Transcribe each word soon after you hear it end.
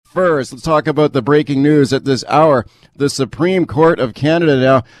first, let's talk about the breaking news at this hour. The Supreme Court of Canada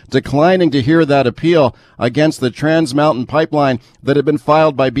now declining to hear that appeal against the Trans Mountain pipeline that had been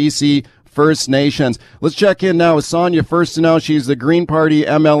filed by BC First Nations. Let's check in now with Sonia Firstenow. She's the Green Party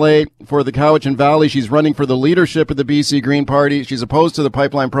MLA for the Cowichan Valley. She's running for the leadership of the BC Green Party. She's opposed to the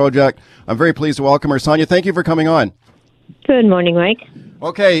pipeline project. I'm very pleased to welcome her. Sonia, thank you for coming on. Good morning, Mike.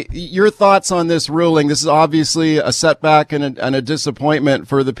 Okay, your thoughts on this ruling? This is obviously a setback and a disappointment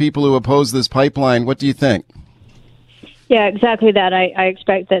for the people who oppose this pipeline. What do you think? Yeah, exactly that. I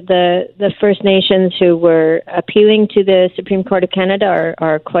expect that the First Nations who were appealing to the Supreme Court of Canada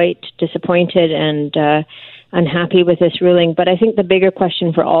are quite disappointed and unhappy with this ruling. But I think the bigger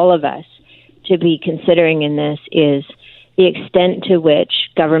question for all of us to be considering in this is the extent to which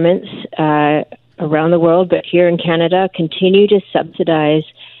governments around the world, but here in Canada, continue to subsidize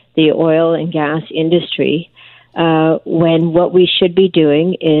the oil and gas industry when what we should be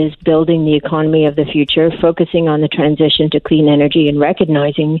doing is building the economy of the future, focusing on the transition to clean energy and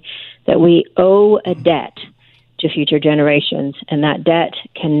recognizing that we owe a debt to future generations, and that debt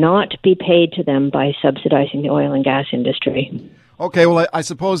cannot be paid to them by subsidizing the oil and gas industry. Okay, well, I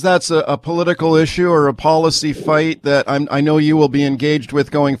suppose that's a political issue or a policy fight that I know you will be engaged with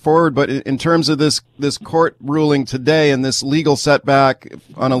going forward. But in terms of this court ruling today and this legal setback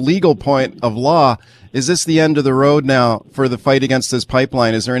on a legal point of law, is this the end of the road now for the fight against this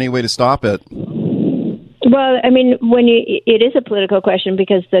pipeline? Is there any way to stop it? Well, I mean, it is a political question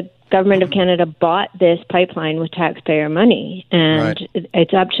because the government of Canada bought this pipeline with taxpayer money, and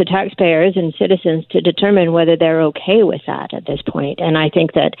It's up to taxpayers and citizens to determine whether they're okay with that at this point. And I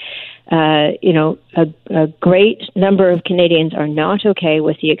think that, a great number of Canadians are not okay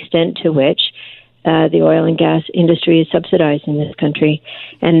with the extent to which the oil and gas industry is subsidized in this country.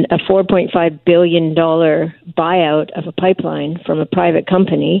 And a $4.5 billion buyout of a pipeline from a private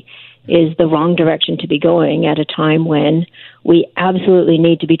company is the wrong direction to be going at a time when we absolutely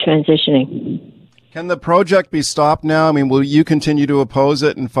need to be transitioning. Can the project be stopped now? I mean, will you continue to oppose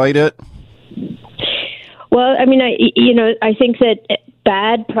it and fight it? Well, I mean, I think that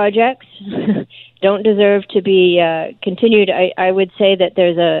bad projects don't deserve to be continued. I would say that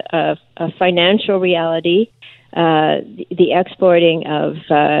there's a financial reality. The exporting of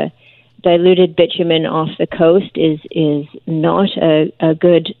diluted bitumen off the coast is not a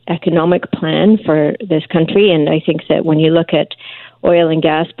good economic plan for this country. And I think that when you look at oil and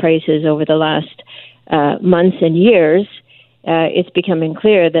gas prices over the last months and years, it's becoming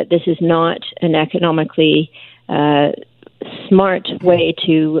clear that this is not an economically smart way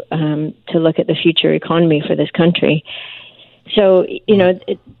to look at the future economy for this country. So,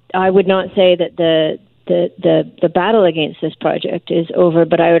 I would not say that the battle against this project is over,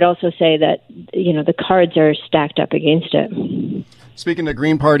 but I would also say that, the cards are stacked up against it. Speaking to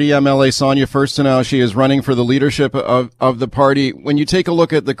Green Party MLA Sonia Firstenow, she is running for the leadership of the party. When you take a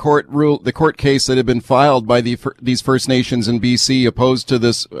look at the court case that had been filed by these First Nations in BC opposed to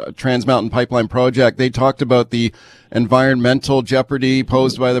this Trans Mountain pipeline project, they talked about the environmental jeopardy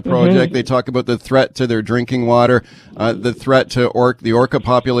posed by the project. Mm-hmm. They talk about the threat to their drinking water, the threat to the orca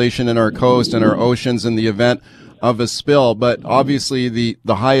population in our coast and our oceans in the event of a spill. But obviously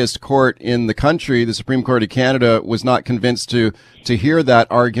the highest court in the country, the Supreme Court of Canada, was not convinced to hear that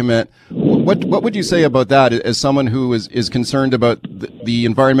argument. What would you say about that as someone who is concerned about the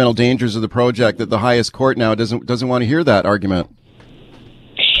environmental dangers of the project, that the highest court now doesn't want to hear that argument?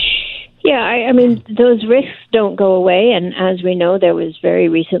 Yeah, I mean, those risks don't go away. And as we know, there was very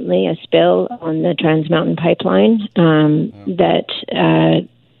recently a spill on the Trans Mountain pipeline that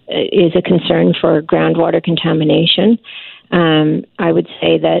is a concern for groundwater contamination. I would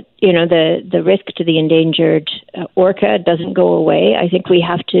say that, the risk to the endangered orca doesn't go away. I think we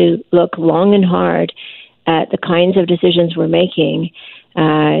have to look long and hard at the kinds of decisions we're making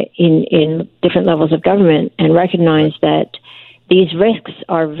in different levels of government and recognize that these risks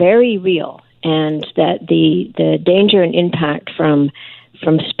are very real, and that the danger and impact from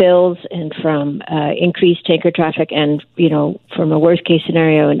spills and from increased tanker traffic and, from a worst case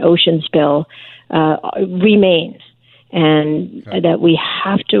scenario, an ocean spill remains, and that we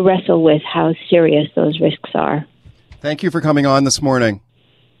have to wrestle with how serious those risks are. Thank you for coming on this morning.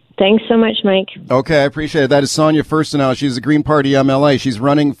 Thanks so much, Mike. Okay, I appreciate it. That is Sonia Firstenow. She's the Green Party MLA. She's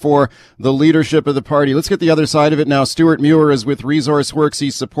running for the leadership of the party. Let's get the other side of it now. Stuart Muir is with Resource Works.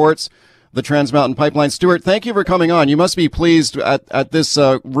 He supports the Trans Mountain Pipeline. Stuart, thank you for coming on. You must be pleased at this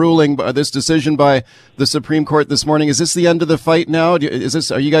ruling, this decision by the Supreme Court this morning. Is this the end of the fight now? Are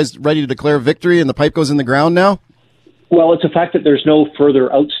you guys ready to declare victory and the pipe goes in the ground now? Well, it's a fact that there's no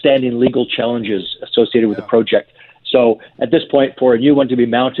further outstanding legal challenges associated with the project. So at this point, for a new one to be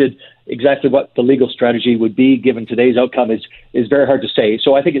mounted, exactly what the legal strategy would be given today's outcome is very hard to say.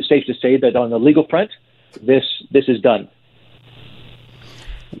 So I think it's safe to say that on the legal front, this is done.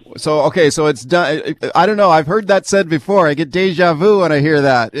 So, okay, so it's done. I don't know. I've heard that said before. I get deja vu when I hear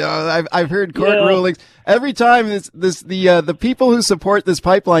that. You know, I've heard court rulings every time. The people who support this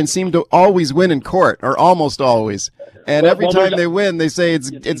pipeline seem to always win in court, or almost always. And every time they win, they say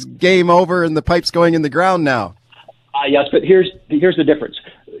it's game over and the pipe's going in the ground now. Yes, but here's the difference.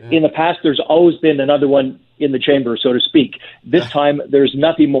 In the past, there's always been another one in the chamber, so to speak. This time, there's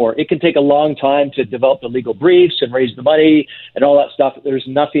nothing more. It can take a long time to develop the legal briefs and raise the money and all that stuff. There's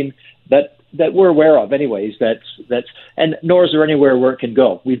nothing that we're aware of anyways, and nor is there anywhere where it can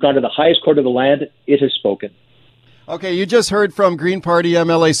go. We've gone to the highest court of the land. It has spoken. Okay, you just heard from Green Party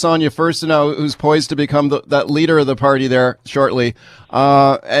MLA Sonia Furstenau, who's poised to become that leader of the party there shortly.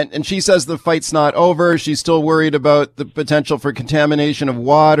 And she says the fight's not over. She's still worried about the potential for contamination of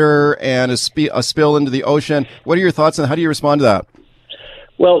water and a spill into the ocean. What are your thoughts on how do you respond to that?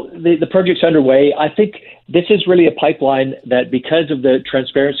 Well, the project's underway. I think this is really a pipeline that, because of the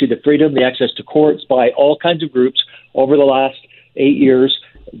transparency, the freedom, the access to courts by all kinds of groups over the last 8 years,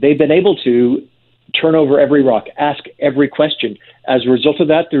 they've been able to turn over every rock, ask every question. As a result of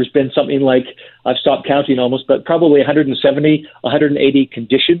that, there's been something like, I've stopped counting almost, but probably 170, 180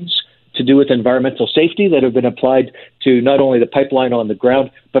 conditions to do with environmental safety that have been applied to not only the pipeline on the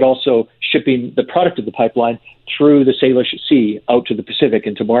ground, but also shipping the product of the pipeline through the Salish Sea out to the Pacific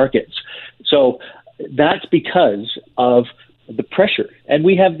and to markets. So that's because of the pressure. And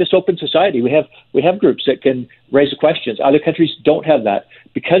we have this open society. We have groups that can raise the questions. Other countries don't have that.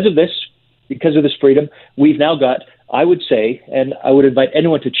 Because of this freedom, we've now got, I would say, and I would invite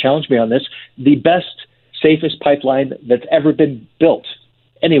anyone to challenge me on this, the best, safest pipeline that's ever been built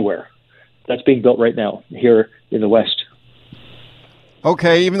anywhere. That's being built right now here in the West.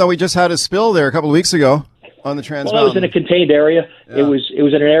 Okay, even though we just had a spill there a couple of weeks ago on the Transmounstain. Well, it was in a contained area. Yeah. It was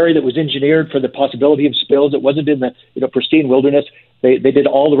in an area that was engineered for the possibility of spills. It wasn't in the pristine wilderness. They did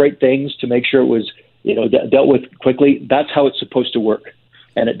all the right things to make sure it was dealt with quickly. That's how it's supposed to work.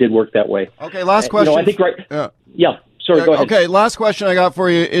 And it did work that way. Okay, last question. I think Yeah. Sorry, go ahead. Okay, last question I got for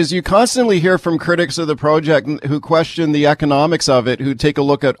you is you constantly hear from critics of the project who question the economics of it, who take a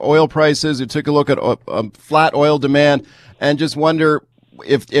look at oil prices, who take a look at flat oil demand, and just wonder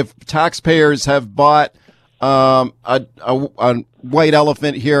if taxpayers have bought a white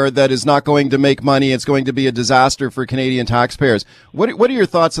elephant here that is not going to make money. It's going to be a disaster for Canadian taxpayers. What are your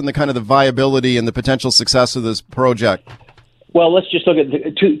thoughts on the kind of the viability and the potential success of this project? Well, let's just look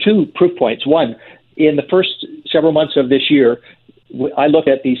at two proof points. One, in the first several months of this year, I looked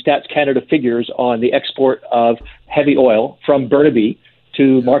at the Stats Canada figures on the export of heavy oil from Burnaby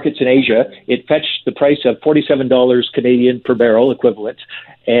to markets in Asia. It fetched the price of $47 Canadian per barrel equivalent.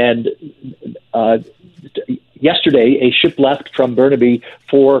 And yesterday, a ship left from Burnaby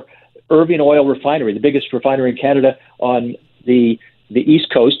for Irving Oil Refinery, the biggest refinery in Canada on the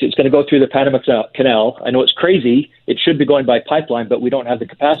East Coast. It's going to go through the Panama Canal. I know it's crazy. It should be going by pipeline, but we don't have the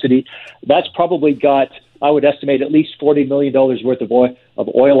capacity. That's probably got, I would estimate, at least $40 million worth of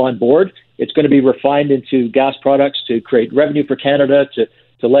oil on board. It's going to be refined into gas products to create revenue for Canada,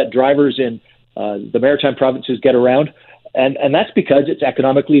 to let drivers in the maritime provinces get around. And that's because it's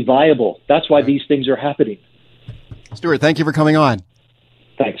economically viable. That's why these things are happening. Stuart, thank you for coming on.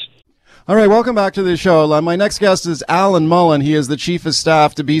 Thanks. All right, welcome back to the show. My next guest is Alan Mullen. He is the Chief of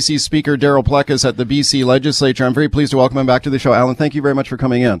Staff to BC Speaker Darryl Plecas at the BC Legislature. I'm very pleased to welcome him back to the show. Alan, thank you very much for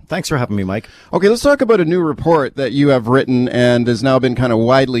coming in. Thanks for having me, Mike. Okay, let's talk about a new report that you have written and has now been kind of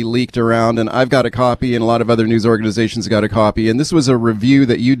widely leaked around, and I've got a copy and a lot of other news organizations got a copy, and this was a review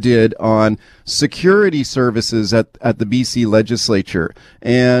that you did on security services at the BC Legislature.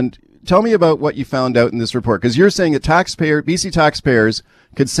 And tell me about what you found out in this report, because you're saying that BC taxpayers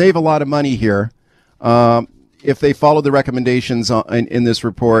could save a lot of money here if they followed the recommendations in this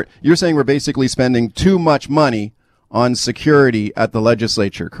report. You're saying we're basically spending too much money on security at the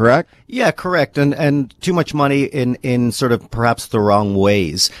legislature, correct? Yeah, correct. And too much money in sort of perhaps the wrong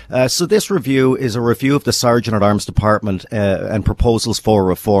ways. So this review is a review of the Sergeant at Arms Department and proposals for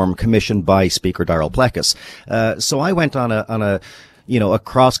reform commissioned by Speaker Darryl Plecas. So I went on a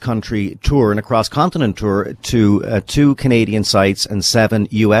cross-country tour and a cross-continent tour to 2 Canadian sites and 7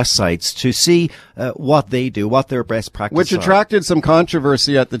 U.S. sites to see what they do, what their best practices are. Which attracted some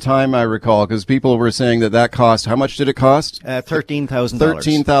controversy at the time, I recall, because people were saying that cost, how much did it cost? $13,000.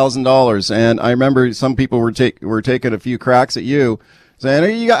 $13,000. And I remember some people were taking a few cracks at you,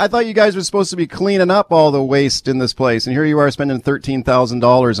 saying, I thought you guys were supposed to be cleaning up all the waste in this place, and here you are spending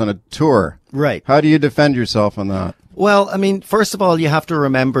 $13,000 on a tour. Right. How do you defend yourself on that? Well, I mean, first of all, you have to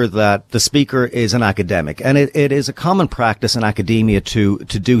remember that the speaker is an academic, and it is a common practice in academia to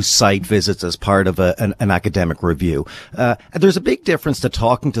do site visits as part of an academic review. There's a big difference to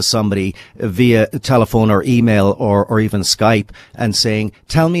talking to somebody via telephone or email or even Skype and saying,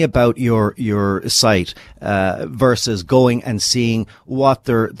 tell me about your site, versus going and seeing what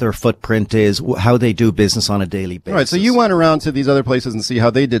their footprint is, how they do business on a daily basis. All right. So you went around to these other places and see how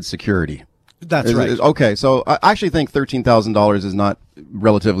they did security. That's right. Okay, so I actually think $13,000 is not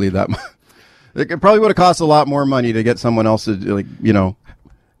relatively that much. It probably would have cost a lot more money to get someone else to, like,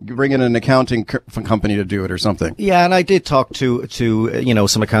 bring in an accounting company to do it or something. Yeah, and I did talk to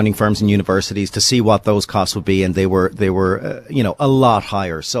some accounting firms and universities to see what those costs would be, and they were a lot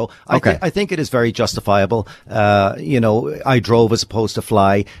higher. So I think it is very justifiable. I drove as opposed to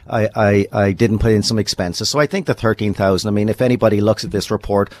fly. I didn't put in some expenses, so I think the 13,000. I mean, if anybody looks at this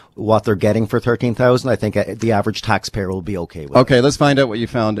report, what they're getting for 13,000, I think the average taxpayer will be okay with. Okay, let's find out what you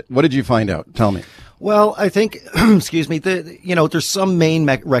found. What did you find out? Tell me. Well, I think, excuse me, there's some main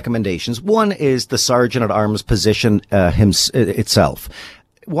recommendations. One is the Sergeant at Arms position itself.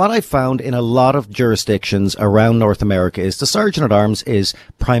 What I found in a lot of jurisdictions around North America is the Sergeant at Arms is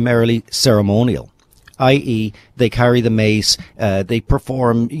primarily ceremonial, i.e., they carry the mace, they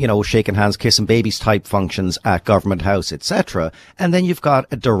perform, shaking hands, kissing babies type functions at Government House, etc. And then you've got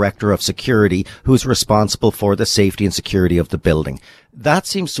a director of security who's responsible for the safety and security of the building. That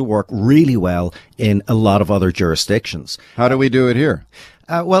seems to work really well in a lot of other jurisdictions. How do we do it here?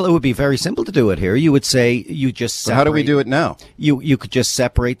 Well, it would be very simple to do it here. You would say you just separate. So how do we do it now? You could just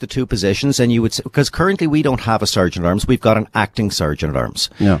separate the two positions, and you would, because currently we don't have a Sergeant at Arms. We've got an acting Sergeant at Arms.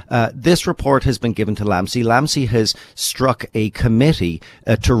 Yeah. This report has been given to LAMSI. LAMSI has struck a committee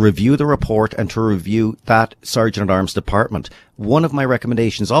to review the report and to review that Sergeant at Arms department. One of my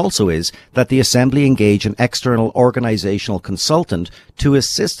recommendations also is that the Assembly engage an external organizational consultant to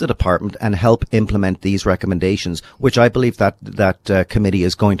assist the department and help implement these recommendations, which I believe that committee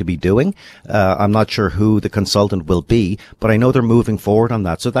is going to be doing. I'm not sure who the consultant will be, but I know they're moving forward on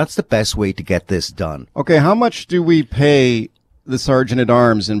that. So that's the best way to get this done. Okay, how much do we pay the Sergeant at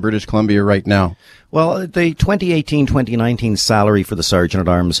Arms in British Columbia right now? Well, the 2018-2019 salary for the Sergeant at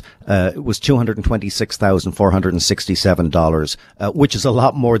Arms was $226,467, which is a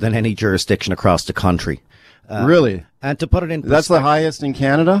lot more than any jurisdiction across the country. Really? And to put it in that's the highest in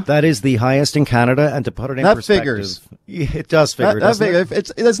Canada? That is the highest in Canada, and to put it in perspective... That figures. It does figure, doesn't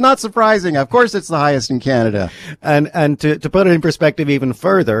it? It's not surprising. Of course it's the highest in Canada. And to put it in perspective even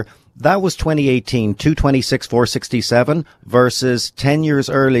further, that was 2018, 226,467 versus 10 years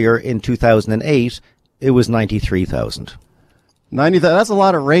earlier in 2008, it was 93,000. 90,000. That's a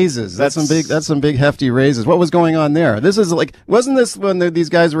lot of raises. That's some big hefty raises. What was going on there? This is like, wasn't this when these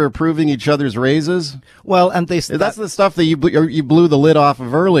guys were approving each other's raises? Well, and that's the stuff that you blew the lid off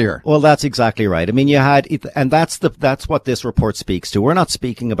of earlier. Well, that's exactly right. I mean, that's what this report speaks to. We're not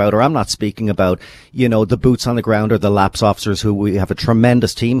speaking about, or I'm not speaking about, the boots on the ground or the lapse officers who we have a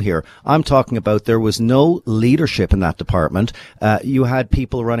tremendous team here. I'm talking about there was no leadership in that department. You had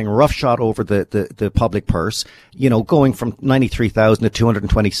people running roughshod over the public purse, going from 93,000 to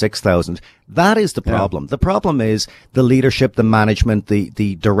 226,000. That is the problem. Yeah. The problem is the leadership, the management,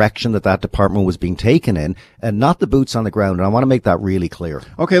 the direction that department was being taken in, and not the boots on the ground. And I want to make that really clear.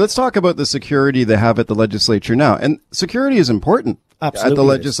 Okay, let's talk about the security they have at the legislature now. And security is important. Absolutely. At the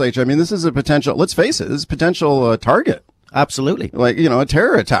legislature. I mean, this is a potential, let's face it, this is a potential target. Absolutely. Like, a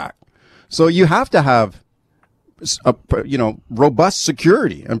terror attack. So you have to have robust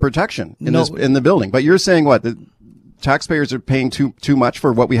security and protection in the building. But you're saying what? Taxpayers are paying too much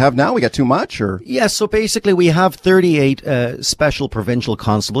for what we have now? We got too much, or? Yes, so basically we have 38 special provincial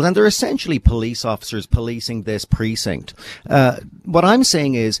constables, and they're essentially police officers policing this precinct. What I'm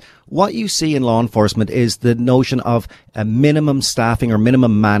saying is, what you see in law enforcement is the notion of a minimum staffing or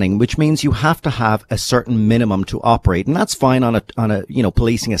minimum manning, which means you have to have a certain minimum to operate, and that's fine on a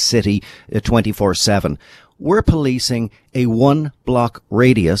policing a city 24/7. We're policing a 1 block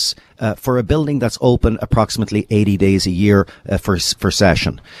radius for a building that's open approximately 80 days a year for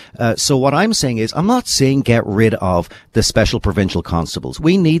session. So what I'm saying is, I'm not saying get rid of the special provincial constables.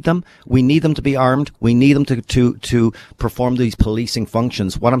 We need them. We need them to be armed. We need them to perform these policing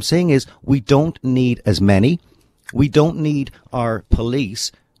functions. What I'm saying is, we don't need as many. We don't need our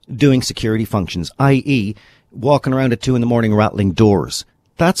police doing security functions, i.e., walking around at 2 a.m. rattling doors.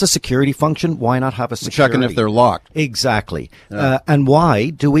 That's a security function. Why not have a security? Checking if they're locked. Exactly. Yeah. And why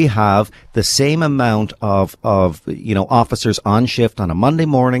do we have the same amount of officers on shift on a Monday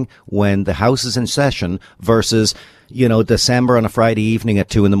morning when the House is in session versus, December on a Friday evening at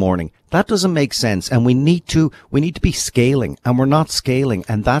 2 a.m. That doesn't make sense. And we need to be scaling, and we're not scaling.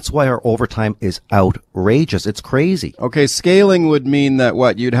 And that's why our overtime is outrageous. It's crazy. Okay. Scaling would mean that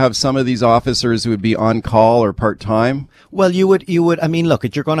you'd have some of these officers who would be on call or part-time. Well, you would, I mean,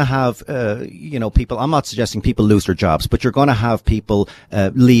 look, you're going to have, people, I'm not suggesting people lose their jobs, but you're going to have people,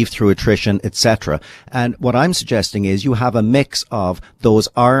 leave through attrition, etc. And what I'm suggesting is you have a mix of those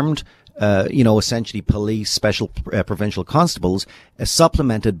armed, essentially police, special provincial constables,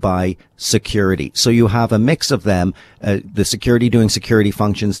 supplemented by security. So you have a mix of them, the security doing security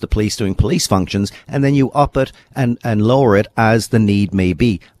functions, the police doing police functions, and then you up it and lower it as the need may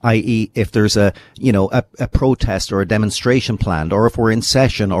be, i.e. if there's a protest or a demonstration planned, or if we're in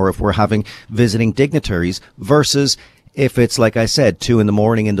session, or if we're having visiting dignitaries, versus if it's, like I said, 2 a.m.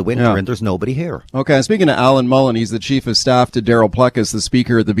 in the winter and there's nobody here. Okay, I'm speaking to Alan Mullen. He's the Chief of Staff to Darryl Plecas, the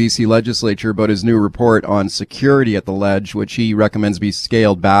Speaker of the BC Legislature, about his new report on security at the Ledge, which he recommends be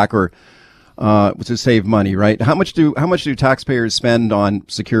scaled back or to save money, right? How much do taxpayers spend on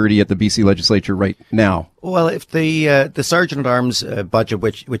security at the BC Legislature right now? Well, if the Sergeant at Arms budget,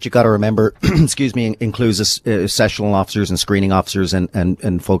 which you got to remember, excuse me, includes sessional officers and screening officers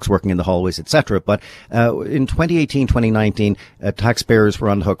and folks working in the hallways, etc. But in 2018-2019, taxpayers were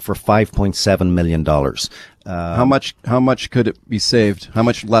on the hook for $5.7 million. How much could it be saved? How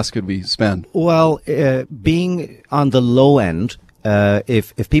much less could we spend? Well, being on the low end,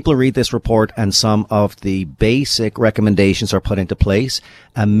 if people read this report and some of the basic recommendations are put into place,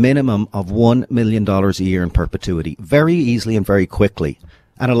 a minimum of $1 million a year in perpetuity, very easily and very quickly.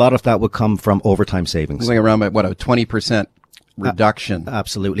 And a lot of that would come from overtime savings. It's like around, a 20% reduction?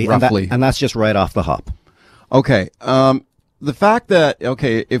 Absolutely. Roughly. And that's just right off the hop. Okay. The fact that,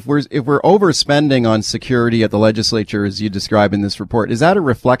 if we're overspending on security at the legislature, as you describe in this report, is that a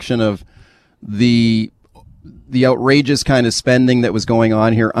reflection of the outrageous kind of spending that was going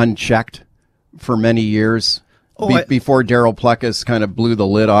on here unchecked for many years before Darryl Plecas kind of blew the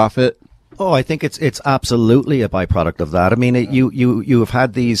lid off it? Oh, I think it's absolutely a byproduct of that. I mean, you have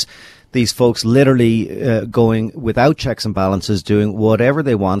had these folks literally going without checks and balances, doing whatever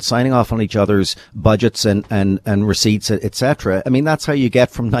they want, signing off on each other's budgets and receipts, etc. I mean, that's how you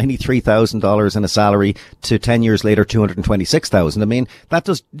get from $93,000 in a salary to 10 years later $226,000. I mean,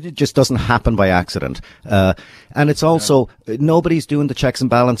 it just doesn't happen by accident. And it's also nobody's doing the checks and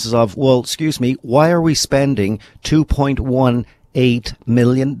balances of, well, excuse me, why are we spending $2.18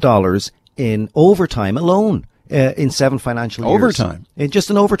 million in overtime alone in 7 financial years? Overtime? Just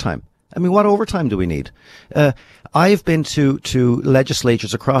in overtime. I mean, what overtime do we need? I've been to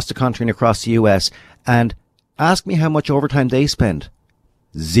legislatures across the country and across the US, and ask me how much overtime they spend.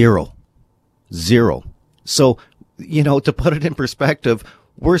 Zero. So, to put it in perspective,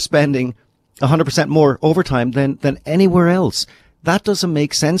 we're spending 100% more overtime than anywhere else. That doesn't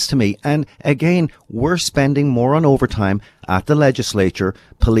make sense to me. And again, we're spending more on overtime at the legislature,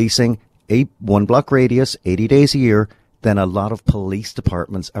 policing a 1-block radius, 80 days a year, than a lot of police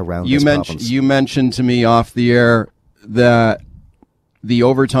departments around this province. You mentioned to me off the air that the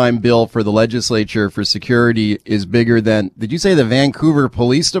overtime bill for the legislature for security is bigger than, did you say the Vancouver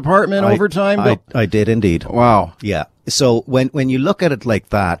Police Department overtime bill? I did indeed. Wow. Yeah. So when you look at it like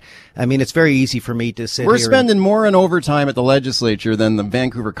that, I mean, it's very easy for me to sit We're here spending more on overtime at the legislature than the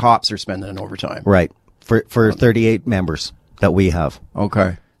Vancouver cops are spending on overtime. Right. For 38 members that we have.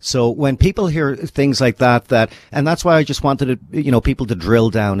 Okay. So when people hear things like that, and that's why I just wanted people to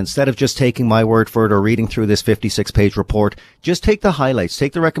drill down, instead of just taking my word for it or reading through this 56-page report, just take the highlights,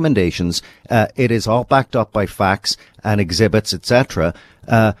 take the recommendations. It is all backed up by facts and exhibits, etc.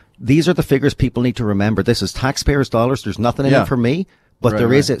 These are the figures people need to remember. This is taxpayers' dollars. There's nothing in it for me. But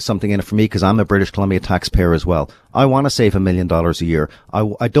there is something in it for me because I'm a British Columbia taxpayer as well. I want to save $1 million a year.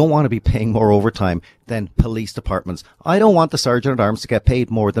 I don't want to be paying more overtime than police departments. I don't want the Sergeant at Arms to get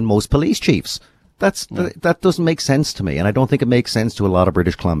paid more than most police chiefs. That doesn't make sense to me, and I don't think it makes sense to a lot of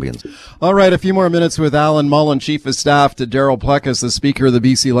British Columbians. All right, a few more minutes with Alan Mullen, Chief of Staff to Darryl Plecas, the Speaker of the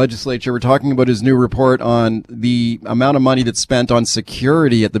BC Legislature. We're talking about his new report on the amount of money that's spent on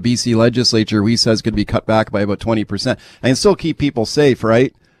security at the BC Legislature. He says could be cut back by about 20% and still keep people safe,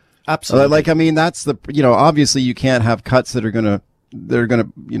 right? Absolutely. That's obviously you can't have cuts that are going to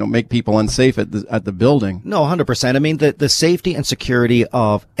make people unsafe at the building. No, 100%. I mean, the safety and security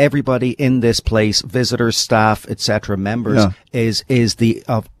of everybody in this place, visitors, staff, etc., members, is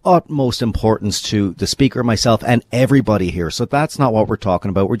of utmost importance to the Speaker, myself, and everybody here. So that's not what we're talking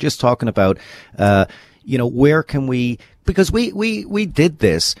about. We're just talking about, where can we because we did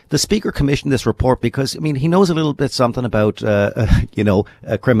this. The Speaker commissioned this report because, I mean, he knows a little bit something about,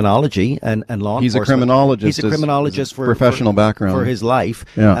 criminology and law enforcement. He's a criminologist. He's a criminologist for professional background for his life.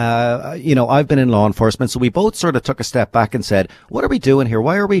 Yeah. I've been in law enforcement, so we both sort of took a step back and said, what are we doing here?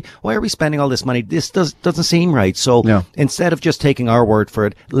 Why are we spending all this money? This doesn't seem right. So instead of just taking our word for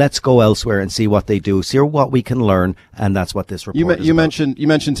it, let's go elsewhere and see what they do, see what we can learn, and that's what this report is about. You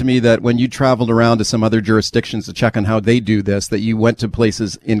mentioned to me that when you traveled around to some other jurisdictions to check on how they do this, that you went to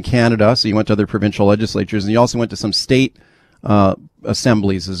places in Canada, so you went to other provincial legislatures, and you also went to some state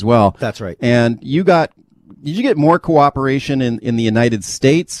assemblies as well. That's right. And did you get more cooperation in the United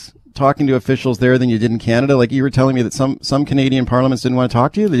States talking to officials there than you did in Canada? Like you were telling me that some Canadian parliaments didn't want to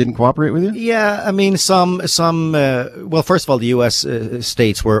talk to you? They didn't cooperate with you? Yeah, I mean, well, first of all, the U.S.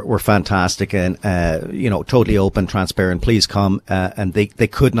 States were fantastic and, totally open, transparent. Please come. And they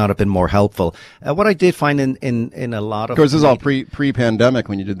could not have been more helpful. What I did find in a lot of... Of course, this is all pre-pandemic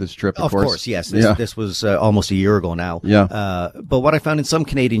when you did this trip, of course. Of course, yes. This was almost a year ago now. Yeah. But what I found in some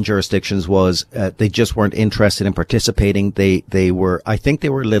Canadian jurisdictions was they just weren't interested in participating. I think they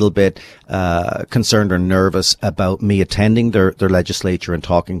were a little bit concerned or nervous about me attending their legislature and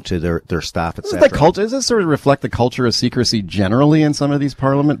talking to their staff, etc. Does this sort of reflect the culture of secrecy generally in some of these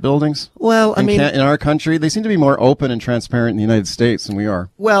parliament buildings? Well, in our country, they seem to be more open and transparent in the United States than we are.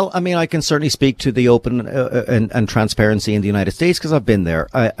 Well, I mean, I can certainly speak to the open and transparency in the United States because I've been there.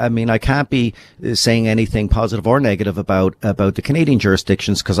 I mean, I can't be saying anything positive or negative about the Canadian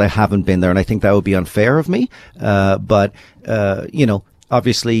jurisdictions because I haven't been there, and I think that would be unfair of me. But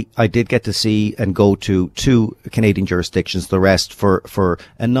obviously, I did get to see and go to 2 Canadian jurisdictions. The rest, for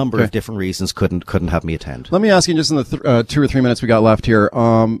a number of different reasons, couldn't have me attend. Let me ask you, just in the 2 or 3 minutes we got left here.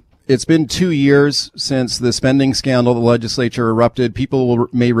 It's been 2 years since the spending scandal, the legislature erupted. People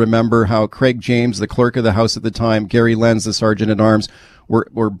may remember how Craig James, the clerk of the House at the time, Gary Lenz, the sergeant at arms,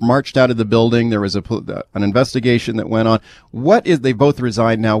 were marched out of the building. There was an investigation that went on. They both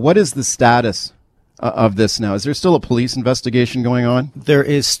resigned now. What is the status of this now? Is there still a police investigation going on? There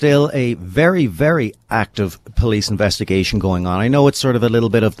is still a very, very active police investigation going on. I know it's sort of a little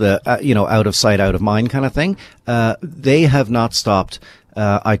bit of the, out of sight, out of mind kind of thing. They have not stopped.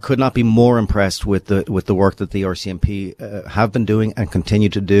 I could not be more impressed with the work that the RCMP have been doing and continue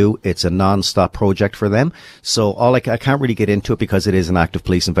to do. It's a non-stop project for them. So I can't really get into it because it is an active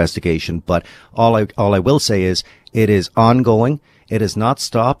police investigation. But all I will say is it is ongoing. It has not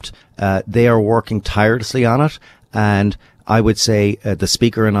stopped. They are working tirelessly on it, and I would say the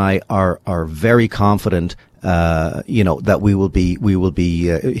Speaker and I are very confident, that we will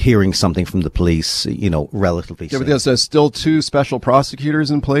be hearing something from the police, relatively soon. Yeah, but there's still 2 special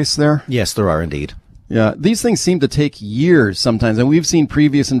prosecutors in place there? Yes, there are indeed. Yeah, these things seem to take years sometimes, and we've seen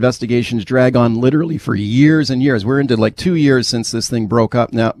previous investigations drag on literally for years and years. We're into like 2 years since this thing broke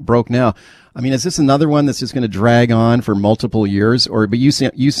now. I mean, is this another one that's just going to drag on for multiple years? But you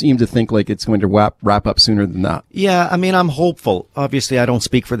seem to think like it's going to wrap up sooner than that. Yeah, I mean, I'm hopeful. Obviously, I don't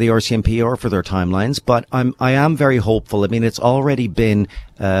speak for the RCMP or for their timelines, but I am very hopeful. I mean, it's already been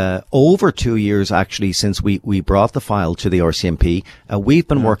over 2 years actually since we brought the file to the RCMP. We've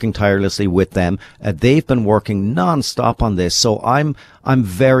been working tirelessly with them. They've been working non-stop on this. So I'm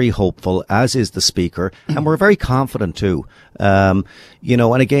very hopeful, as is the Speaker, and we're very confident too. And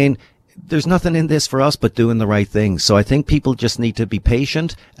again, there's nothing in this for us but doing the right thing. So I think people just need to be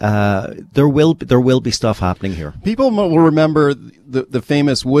patient. There will be stuff happening here. People will remember the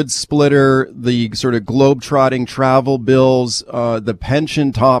famous wood splitter, the sort of globe-trotting travel bills, the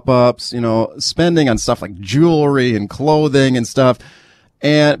pension top-ups, spending on stuff like jewelry and clothing and stuff.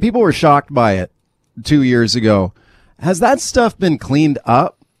 And people were shocked by it 2 years ago. Has that stuff been cleaned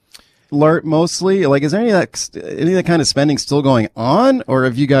up? Mostly, like, is there any of that kind of spending still going on, or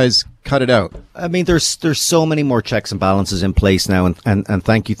have you guys cut it out? I mean, there's so many more checks and balances in place now, and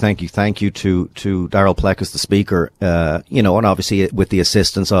thank you to Darryl Pleck as the Speaker, and obviously with the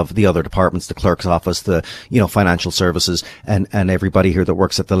assistance of the other departments, the clerk's office, the financial services, and everybody here that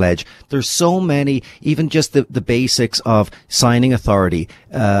works at the Ledge. There's so many, even just the basics of signing authority.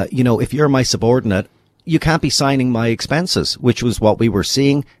 If you're my subordinate, you can't be signing my expenses, which was what we were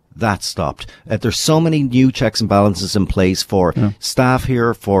seeing. That stopped. There's so many new checks and balances in place for staff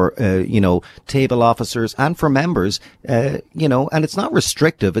here, for, table officers and for members, and it's not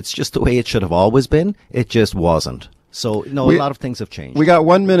restrictive. It's just the way it should have always been. It just wasn't. So, a lot of things have changed. We got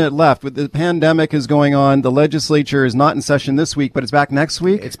 1 minute left. The pandemic is going on. The legislature is not in session this week, but it's back next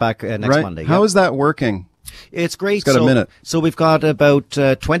week. It's back next Monday. How is that working? It's great. It's got a minute. So we've got about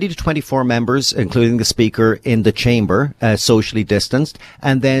 20 to 24 members, including the speaker, in the chamber, socially distanced.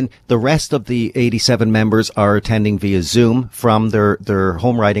 And then the rest of the 87 members are attending via Zoom from their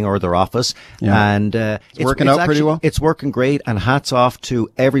home riding or their office. Yeah. And it's working out pretty well. It's working great. And hats off to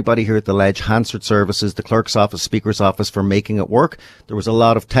everybody here at the Ledge, Hansard Services, the clerk's office, speaker's office for making it work. There was a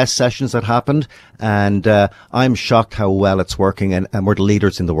lot of test sessions that happened. And I'm shocked how well it's working. And we're the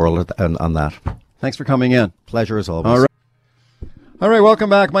leaders in the world on that. Thanks for coming in. Pleasure as always. All right, welcome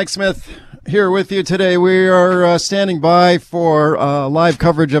back. Mike Smith here with you today. We are standing by for live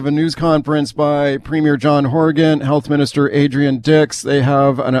coverage of a news conference by Premier John Horgan, Health Minister Adrian Dix. They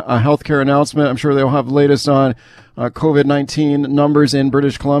have a healthcare announcement. I'm sure they'll have the latest on COVID-19 numbers in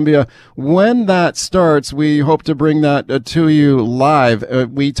British Columbia. When that starts, we hope to bring that to you live.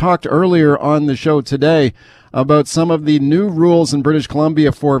 We talked earlier on the show today about some of the new rules in British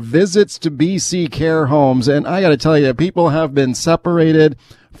Columbia for visits to BC care homes. And I got to tell you, people have been separated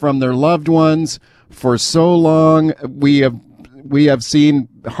from their loved ones for so long. We have seen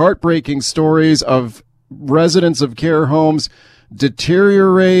heartbreaking stories of residents of care homes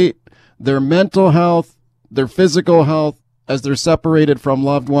deteriorate their mental health, their physical health as they're separated from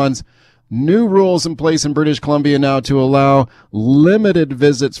loved ones. New rules in place in British Columbia now to allow limited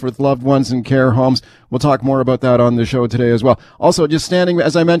visits with loved ones in care homes. We'll talk more about that on the show today as well. Also, just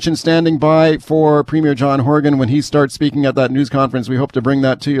as I mentioned, standing by for Premier John Horgan when he starts speaking at that news conference. We hope to bring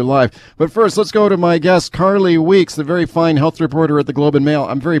that to you live. But first, let's go to my guest, Carly Weeks, the very fine health reporter at the Globe and Mail.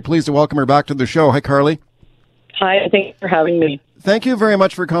 I'm very pleased to welcome her back to the show. Hi, Carly. Hi, thanks for having me. Thank you very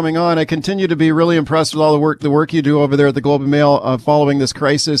much for coming on. I continue to be really impressed with all the work you do over there at the Globe and Mail following this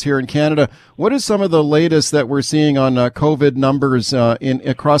crisis here in Canada. What is some of the latest that we're seeing on COVID numbers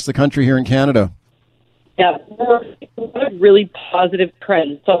across the country here in Canada? Yeah, a really positive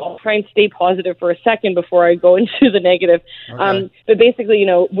trend. So I'll try and stay positive for a second before I go into the negative. Okay. But basically,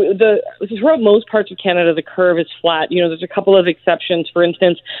 throughout most parts of Canada, the curve is flat. There's a couple of exceptions. For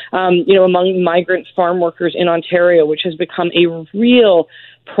instance, among migrant farm workers in Ontario, which has become a real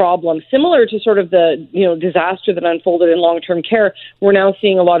problem, similar to sort of the disaster that unfolded in long-term care. We're now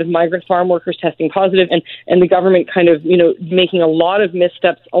seeing a lot of migrant farm workers testing positive, and the government kind of making a lot of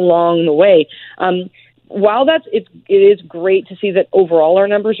missteps along the way. While it is great to see that overall our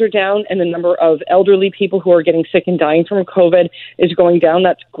numbers are down and the number of elderly people who are getting sick and dying from COVID is going down,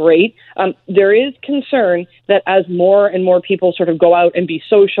 that's great. There is concern that as more and more people sort of go out and be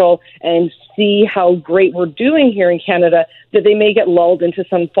social and see how great we're doing here in Canada, that they may get lulled into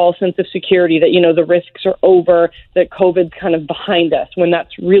some false sense of security that, the risks are over, that COVID's kind of behind us, when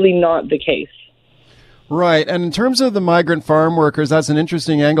that's really not the case. Right. And in terms of the migrant farm workers, that's an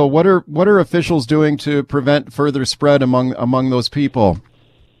interesting angle. What are officials doing to prevent further spread among those people?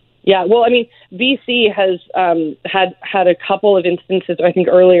 Yeah, well, I mean, BC has had a couple of instances, I think,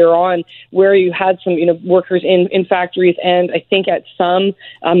 earlier on where you had some, workers in factories, and I think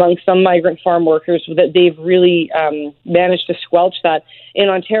among some migrant farm workers that they've really managed to squelch that. In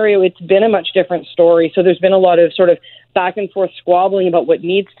Ontario, it's been a much different story. So there's been a lot of sort of back and forth squabbling about what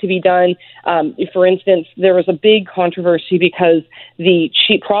needs to be done. For instance, there was a big controversy because the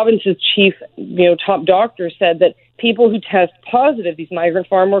province's chief, top doctor said that people who test positive, these migrant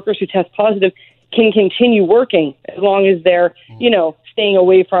farm workers who test positive, can continue working as long as they're, staying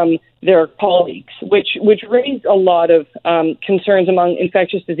away from their colleagues, which raised a lot of concerns among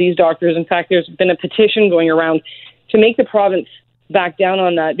infectious disease doctors. In fact, there's been a petition going around to make the province back down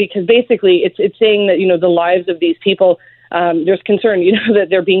on that, because basically it's saying that, the lives of these people, there's concern, that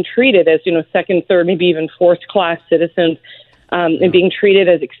they're being treated as, second, third, maybe even fourth class citizens, and being treated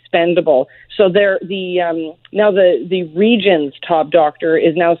as expendable. So now the region's top doctor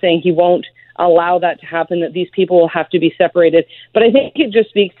is now saying he won't allow that to happen, that these people will have to be separated. But I think it just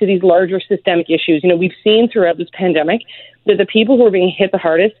speaks to these larger systemic issues. We've seen throughout this pandemic that the people who are being hit the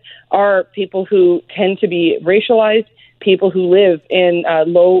hardest are people who tend to be racialized, people who live in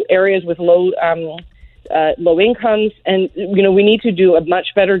low areas with low incomes, and we need to do a much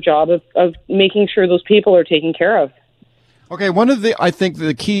better job of making sure those people are taken care of. Okay, one of I think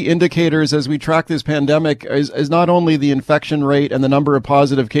the key indicators as we track this pandemic is not only the infection rate and the number of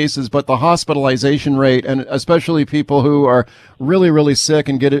positive cases, but the hospitalization rate, and especially people who are really, really sick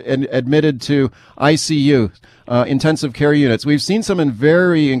and get admitted to ICU, intensive care units. We've seen some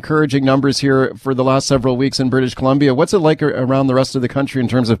very encouraging numbers here for the last several weeks in British Columbia. What's it like around the rest of the country in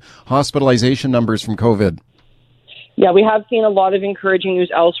terms of hospitalization numbers from COVID? Yeah, we have seen a lot of encouraging news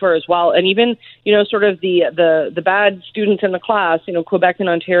elsewhere as well. And even, sort of the bad students in the class, Quebec and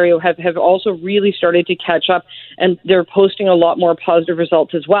Ontario have also really started to catch up, and they're posting a lot more positive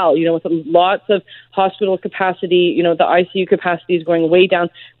results as well, with lots of hospital capacity, the ICU capacity is going way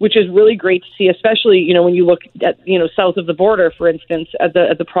down, which is really great to see, especially, when you look at, south of the border, for instance, at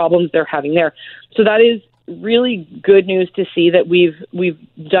the problems they're having there. So that is really good news to see that we've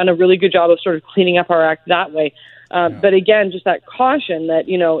done a really good job of sort of cleaning up our act that way. But again, just that caution that,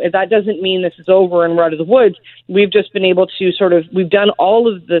 if that doesn't mean this is over and we're out of the woods. We've just been able to we've done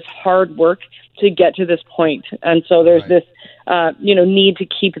all of this hard work to get to this point. And so there's this, need to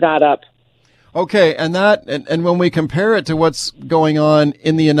keep that up. Okay, and when we compare it to what's going on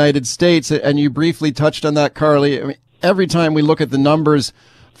in the United States, and you briefly touched on that, Carly, I mean, every time we look at the numbers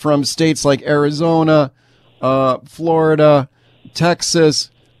from states like Arizona, Florida,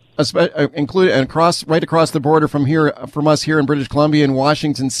 Texas, including and right across the border from us here in British Columbia and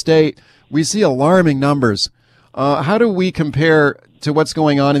Washington State, we see alarming numbers. How do we compare to what's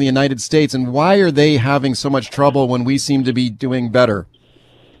going on in the United States, and why are they having so much trouble when we seem to be doing better?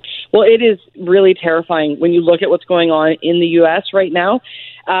 Well, it is really terrifying when you look at what's going on in the U.S. right now.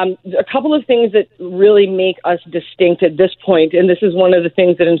 A couple of things that really make us distinct at this point, and this is one of the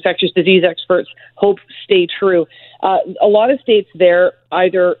things that infectious disease experts hope stay true. A lot of states there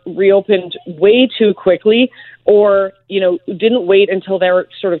either reopened way too quickly or, didn't wait until their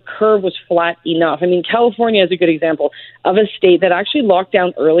sort of curve was flat enough. I mean, California is a good example of a state that actually locked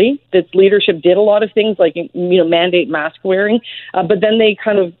down early. Its leadership did a lot of things like, mandate mask wearing, but then they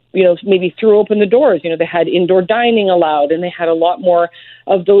kind of, maybe threw open the doors. They had indoor dining allowed, and they had a lot more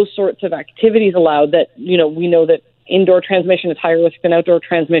of those sorts of activities allowed that, we know that indoor transmission is higher risk than outdoor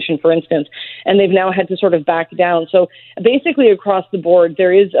transmission, for instance, and they've now had to sort of back down. So basically across the board,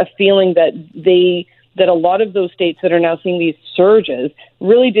 there is a feeling that that a lot of those states that are now seeing these surges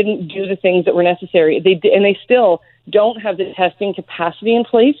really didn't do the things that were necessary. And they still don't have the testing capacity in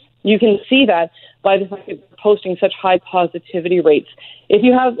place. You can see that by the fact that they're posting such high positivity rates. If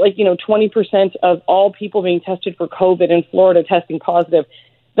you have 20% of all people being tested for COVID in Florida testing positive,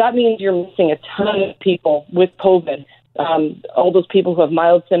 that means you're missing a ton of people with COVID. All those people who have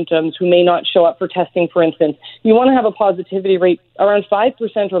mild symptoms, who may not show up for testing, for instance. You want to have a positivity rate around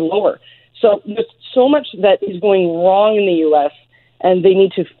 5% or lower. So there's so much that is going wrong in the U.S., and they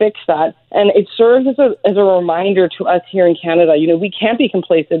need to fix that. And it serves as a reminder to us here in Canada. We can't be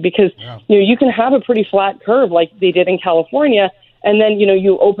complacent because, you can have a pretty flat curve like they did in California, and then,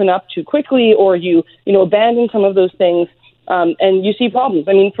 you open up too quickly or you abandon some of those things, and you see problems.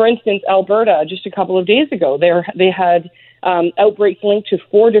 I mean, for instance, Alberta, just a couple of days ago, they had outbreaks linked to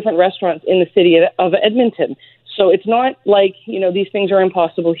 4 different restaurants in the city of Edmonton. So it's not like, these things are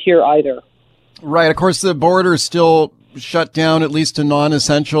impossible here either. Right. Of course, the border is still shut down, at least to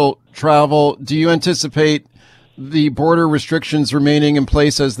non-essential travel. Do you anticipate the border restrictions remaining in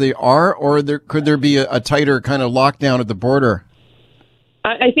place as they are, or could there be a tighter kind of lockdown at the border?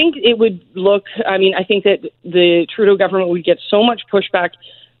 I think it would I think that the Trudeau government would get so much pushback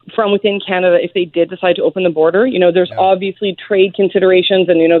from within Canada if they did decide to open the border. There's obviously trade considerations,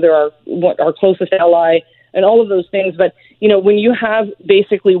 and, there are our closest ally and all of those things. But, when you have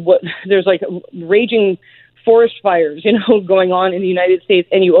basically there's like raging forest fires, going on in the United States,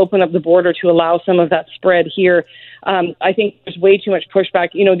 and you open up the border to allow some of that spread here, I think there's way too much pushback.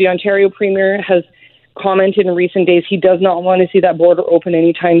 The Ontario Premier has commented in recent days he does not want to see that border open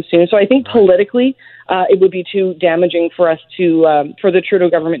anytime soon. So I think politically it would be too damaging for us for the Trudeau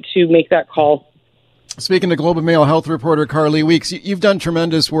government to make that call. Speaking to Globe and Mail health reporter Carly Weeks, you've done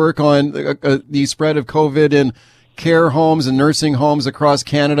tremendous work on the spread of COVID in care homes and nursing homes across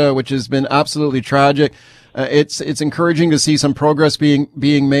Canada, which has been absolutely tragic. It's encouraging to see some progress being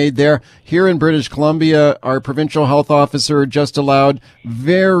made there. Here in British Columbia, our provincial health officer just allowed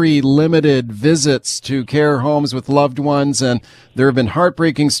very limited visits to care homes with loved ones, and there have been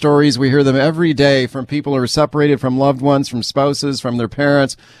heartbreaking stories. We hear them every day from people who are separated from loved ones, from spouses, from their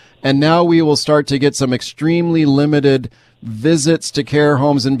parents. And now we will start to get some extremely limited visits to care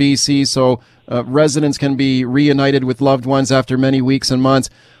homes in BC, so residents can be reunited with loved ones after many weeks and months.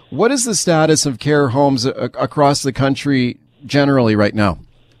 What is the status of care homes across the country generally right now?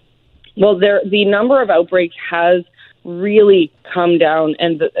 Well, the number of outbreaks has really come down,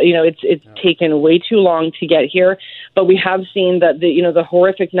 and it's taken way too long to get here. But we have seen that the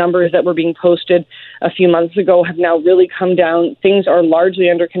horrific numbers that were being posted a few months ago have now really come down. Things are largely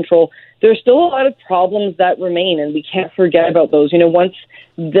under control. there's still a lot of problems that remain, and we can't forget about those. Once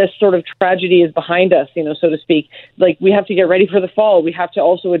this sort of tragedy is behind us, so to speak, like, we have to get ready for the fall. We have to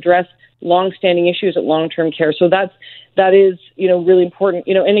also address long-standing issues at long-term care. So that is, really important.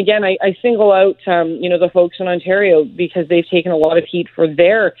 And again, I single out, the folks in Ontario, because they've taken a lot of heat for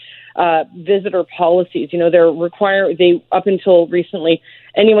their visitor policies. They up until recently,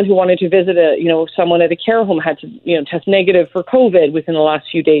 anyone who wanted to visit someone at a care home had to test negative for COVID within the last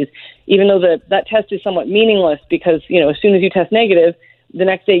few days, even though that test is somewhat meaningless, because as soon as you test negative, the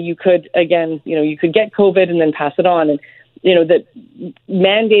next day you could you could get COVID and then pass it on. And that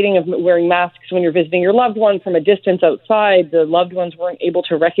mandating of wearing masks when you're visiting your loved one from a distance outside, the loved ones weren't able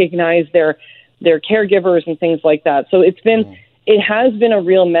to recognize their caregivers and things like that. So it has been a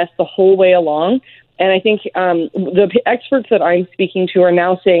real mess the whole way along. And I think the experts that I'm speaking to are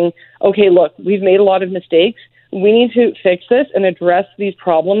now saying, okay, look, we've made a lot of mistakes. We need to fix this and address these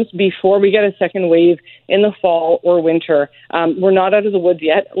problems before we get a second wave in the fall or winter. We're not out of the woods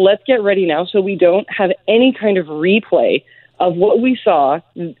yet. Let's get ready now so we don't have any kind of replay of what we saw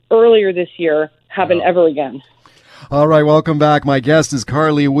earlier this year happen ever again. All right, welcome back. My guest is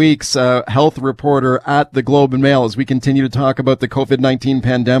Carly Weeks, health reporter at the Globe and Mail, as we continue to talk about the COVID-19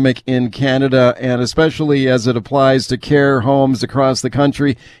 pandemic in Canada, and especially as it applies to care homes across the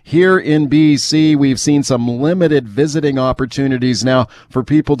country. Here in BC, we've seen some limited visiting opportunities now for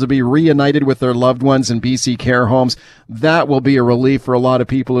people to be reunited with their loved ones in BC care homes. That will be a relief for a lot of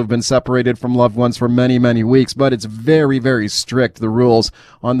people who've been separated from loved ones for many, many weeks, but it's very, very strict, the rules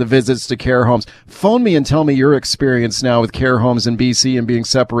on the visits to care homes. Phone me and tell me your experience now with care homes in BC and being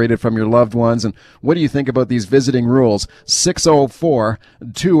separated from your loved ones, and what do you think about these visiting rules?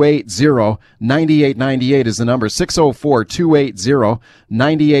 604-280-9898 is the number.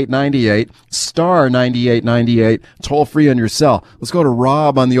 604-280-9898, star 9898, toll free on your cell. Let's go to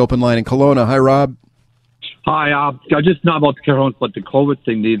Rob on the open line in Kelowna. Hi, Rob. Hi, just not about the care homes, but the COVID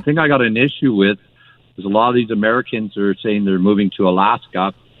thing. The thing I got an issue with is a lot of these Americans are saying they're moving to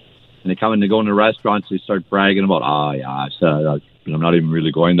Alaska, and they come in, they go into restaurants, they start bragging about, I'm not even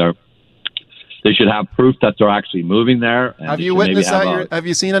really going there. They should have proof that they're actually moving there. Have you witnessed that? Have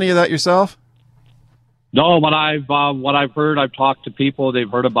you seen any of that yourself? No, what I've heard, I've talked to people, they've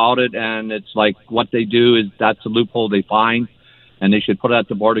heard about it, and it's like what they do is that's a loophole they find, and they should put it at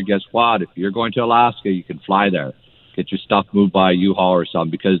the border. Guess what? If you're going to Alaska, you can fly there, get your stuff moved by a U-Haul or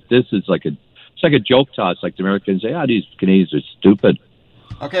something, because this is like a joke to us. Like the Americans say, these Canadians are stupid.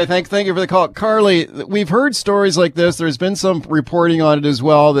 Okay, thank you for the call. Carly, we've heard stories like this. There's been some reporting on it as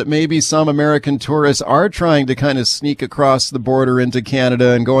well, that maybe some American tourists are trying to kind of sneak across the border into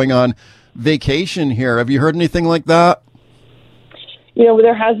Canada and going on vacation here. Have you heard anything like that?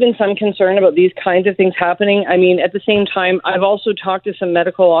 There has been some concern about these kinds of things happening. I mean, at the same time, I've also talked to some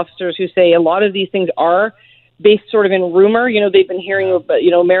medical officers who say a lot of these things are based sort of in rumor. They've been hearing about,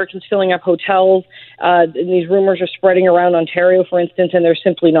 Americans filling up hotels, and these rumors are spreading around Ontario, for instance, and they're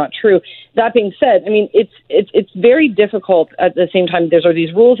simply not true. That being said, I mean, it's very difficult at the same time. There are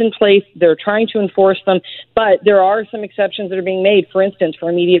these rules in place. They're trying to enforce them, but there are some exceptions that are being made, for instance, for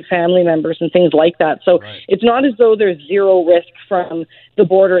immediate family members and things like that. So It's not as though there's zero risk from the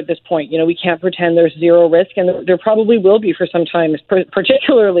border at this point. We can't pretend there's zero risk, and there probably will be for some time,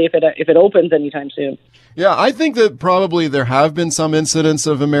 particularly if it opens anytime soon. Yeah, I think that probably there have been some incidents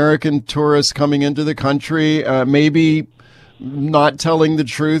of American tourists coming into the country, maybe not telling the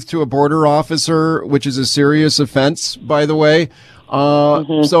truth to a border officer, which is a serious offense, by the way.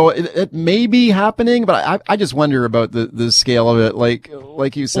 So it may be happening, but I just wonder about the scale of it.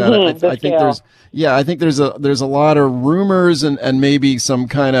 Like you said, I think there's a lot of rumors and maybe some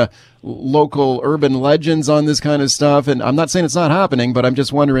kind of local urban legends on this kind of stuff. And I'm not saying it's not happening, but I'm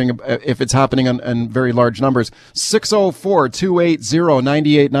just wondering if it's happening in very large numbers.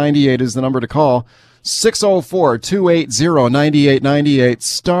 604-280-9898 is the number to call. 604-280-9898,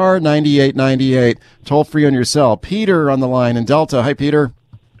 star 9898, toll free on your cell. Peter on the line in Delta. Hi, Peter.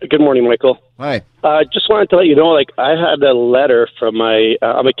 Good morning, Michael. Hi. Just wanted to let you know, I had a letter from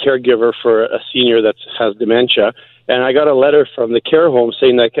I'm a caregiver for a senior that has dementia, and I got a letter from the care home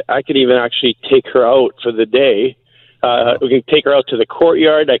saying that I could even actually take her out for the day. We can take her out to the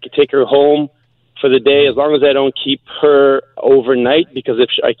courtyard. I could take her home for the day, as long as I don't keep her overnight, because if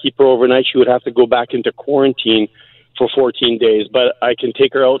I keep her overnight, she would have to go back into quarantine for 14 days. But I can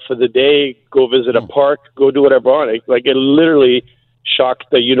take her out for the day, go visit a park, go do whatever I want. It literally shocked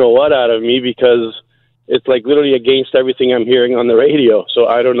the you-know-what out of me, because it's like literally against everything I'm hearing on the radio. So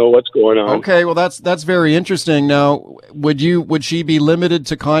I don't know what's going on. Okay, well that's very interesting. Now, would she be limited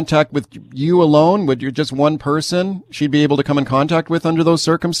to contact with you alone? Would you just one person she'd be able to come in contact with under those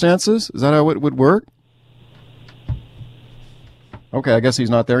circumstances? Is that how it would work? Okay, I guess he's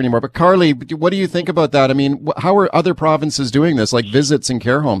not there anymore. But Carly, what do you think about that? I mean, how are other provinces doing this, like visits in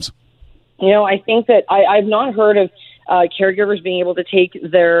care homes? I think that I've not heard of caregivers being able to take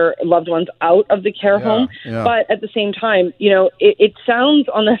their loved ones out of the care home. Yeah. But at the same time, it sounds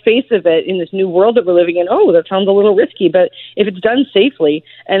on the face of it in this new world that we're living in, that sounds a little risky. But if it's done safely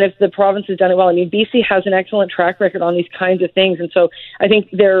and if the province has done it well, I mean, BC has an excellent track record on these kinds of things. And so I think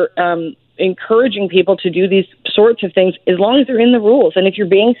they're encouraging people to do these sorts of things as long as they're in the rules. And if you're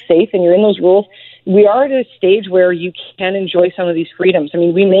being safe and you're in those rules, we are at a stage where you can enjoy some of these freedoms. I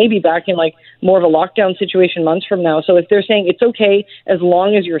mean, we may be back in like more of a lockdown situation months from now. So if they're saying it's okay as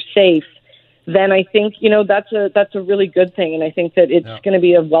long as you're safe, then I think, that's a really good thing. And I think that it's going to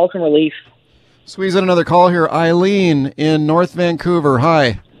be a welcome relief. Squeeze in another call here. Eileen in North Vancouver.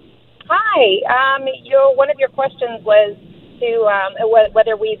 Hi. Hi. One of your questions was to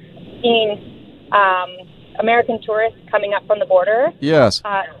whether we've seen American tourists coming up from the border. Yes.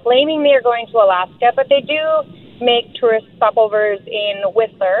 Claiming they are going to Alaska, but they do make tourist stopovers in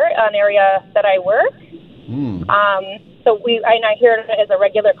Whistler, an area that I work. I hear it as a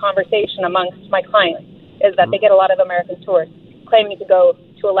regular conversation amongst my clients, is that they get a lot of American tourists claiming to go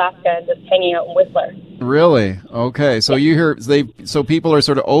to Alaska and just hanging out in Whistler. Really? Okay. So you hear so people are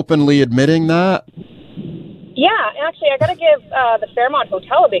sort of openly admitting that? Yeah, actually, I got to give the Fairmont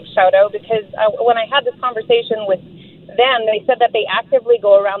Hotel a big shout out because when I had this conversation with them, they said that they actively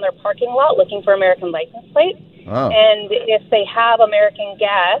go around their parking lot looking for American license plates. Oh. And if they have American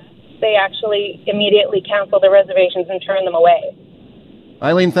guests, they actually immediately cancel the reservations and turn them away.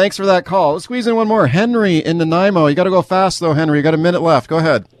 Eileen, thanks for that call. Let's squeeze in one more. Henry in Nanaimo. You got to go fast, though, Henry. You got a minute left. Go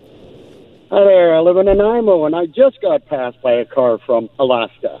ahead. Hi there. I live in Nanaimo, and I just got passed by a car from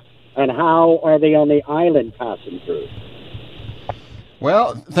Alaska. And how are they on the island passing through?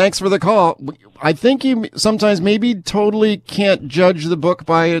 Well, thanks for the call. I think you sometimes maybe totally can't judge the book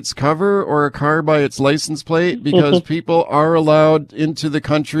by its cover or a car by its license plate because people are allowed into the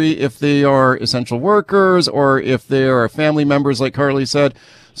country if they are essential workers or if they are family members, like Carly said.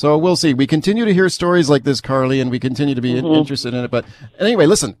 So we'll see. We continue to hear stories like this, Carly, and we continue to be interested in it. But anyway,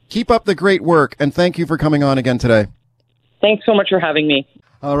 listen, keep up the great work, and thank you for coming on again today. Thanks so much for having me.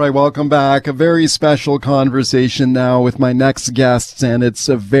 All right, welcome back. A very special conversation now with my next guests, and it's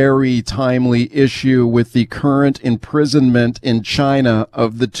a very timely issue with the current imprisonment in China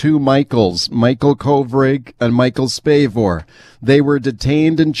of the two Michaels, Michael Kovrig and Michael Spavor. They were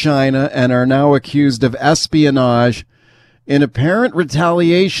detained in China and are now accused of espionage in apparent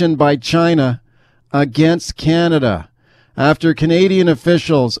retaliation by China against Canada after Canadian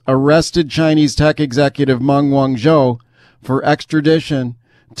officials arrested Chinese tech executive Meng Wanzhou for extradition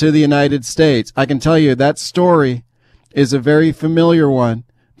to the United States. I can tell you that story is a very familiar one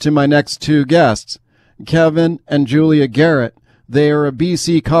to my next two guests, Kevin and Julia Garrett. They are a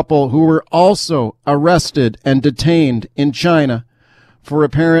BC couple who were also arrested and detained in China for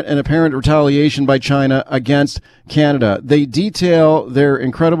apparent retaliation by China against Canada. They detail their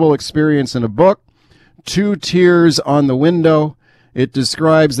incredible experience in a book, Two Tears on the Window. It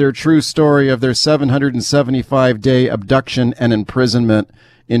describes their true story of their 775-day abduction and imprisonment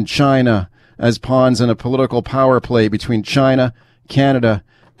in China as pawns in a political power play between China, Canada,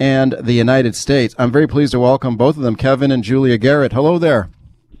 and the United States. I'm very pleased to welcome both of them, Kevin and Julia Garrett. Hello there.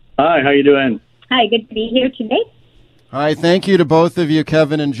 Hi, how you doing? Hi, good to be here today. Hi, thank you to both of you,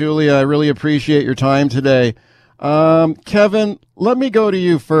 Kevin and Julia. I really appreciate your time today. Kevin, let me go to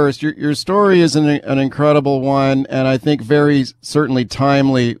you first. Your story is an incredible one, and I think very certainly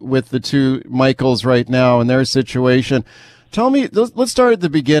timely with the two Michaels right now and their situation. Tell me, let's start at the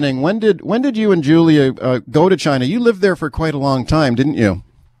beginning. When did you and Julia go to China? You lived there for quite a long time, didn't you?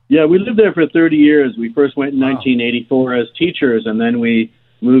 Yeah, we lived there for 30 years. We first went in 1984 as teachers, and then we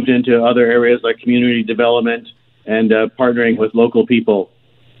moved into other areas like community development and partnering with local people.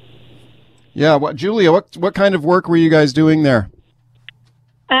 Yeah, Julia, what kind of work were you guys doing there?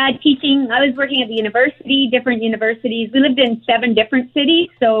 Teaching. I was working at the university, different universities. We lived in 7 different cities.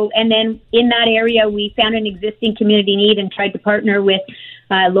 And then in that area, we found an existing community need and tried to partner with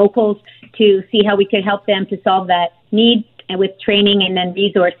locals to see how we could help them to solve that need, and with training and then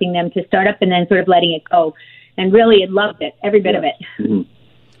resourcing them to start up and then sort of letting it go. And really loved it, every bit of it. Mm-hmm.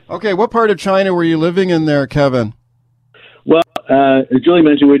 Okay, what part of China were you living in there, Kevin? Well, as Julie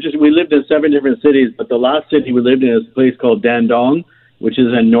mentioned, we lived in 7 different cities, but the last city we lived in is a place called Dandong, which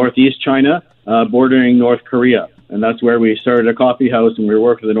is in northeast China. bordering North Korea. And that's where we started a coffee house, and we were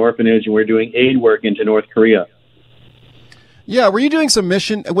working with an orphanage, and we were doing aid work into North Korea. Yeah, were you doing some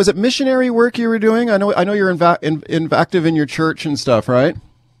mission? Was it missionary work you were doing? I know you're active in your church and stuff, right?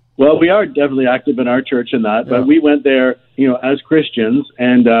 Well, we are definitely active in our church in that, but we went there, as Christians,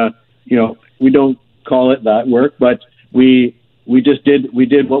 and we don't call it that work, but we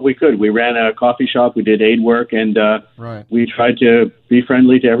did what we could. We ran a coffee shop, we did aid work, and we tried to be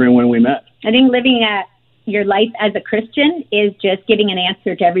friendly to everyone we met. I think living your life as a Christian is just giving an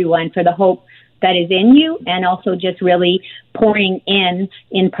answer to everyone for the hope that is in you, and also just really pouring in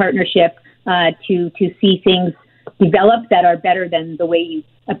partnership to see things develop that are better than the way you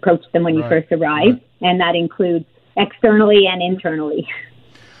approached them when you first arrived, and that includes externally and internally.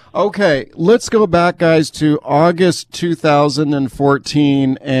 Okay, let's go back, guys, to August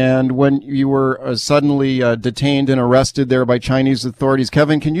 2014, and when you were suddenly detained and arrested there by Chinese authorities.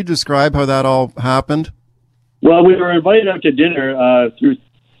 Kevin, can you describe how that all happened? Well, we were invited out to dinner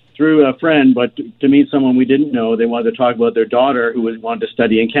through a friend, but to meet someone we didn't know. They wanted to talk about their daughter who wanted to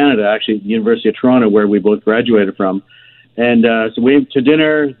study in Canada, actually at the University of Toronto, where we both graduated from. And so we went to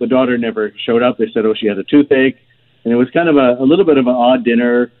dinner. The daughter never showed up. They said, she had a toothache. And it was kind of a little bit of an odd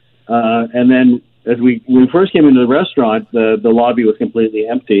dinner. And then as when we first came into the restaurant, the lobby was completely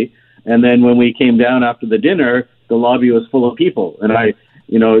empty. And then when we came down after the dinner, the lobby was full of people. And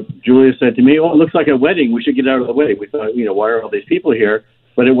Julia said to me, it looks like a wedding. We should get out of the way. We thought, why are all these people here?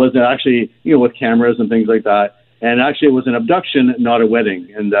 But it was actually, with cameras and things like that. And actually it was an abduction, not a wedding.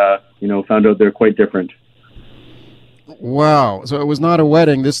 And, found out they're quite different. Wow. So it was not a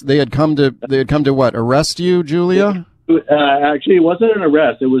wedding. They had come to what? Arrest you, Julia? Actually, it wasn't an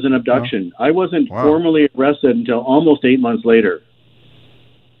arrest. It was an abduction. I wasn't formally arrested until almost 8 months later.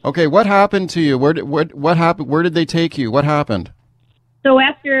 Okay. What happened to you? What happened? Where did they take you? What happened? So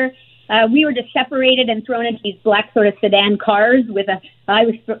after we were just separated and thrown into these black sort of sedan cars I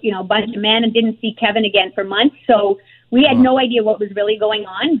was, a bunch of men, and didn't see Kevin again for months. So we had no idea what was really going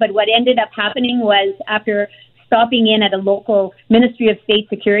on. But what ended up happening was, after stopping in at a local Ministry of State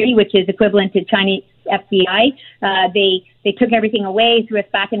Security, which is equivalent to Chinese FBI, they took everything away, threw us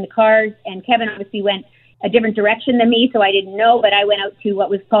back in the cars, and Kevin obviously went a different direction than me, so I didn't know, but I went out to what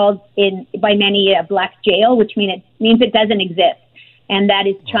was called by many a black jail, which means it doesn't exist. And that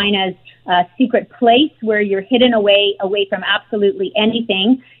is China's secret place where you're hidden away from absolutely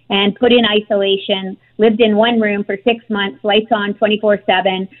anything and put in isolation, lived in one room for 6 months, lights on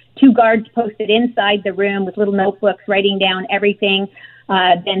 24/7, 2 guards posted inside the room with little notebooks writing down everything,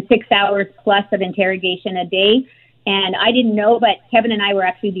 then 6 hours plus of interrogation a day. And I didn't know, but Kevin and I were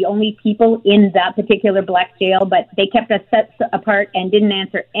actually the only people in that particular black jail, but they kept us set apart and didn't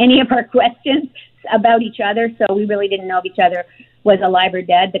answer any of our questions about each other, so we really didn't know if each other was alive or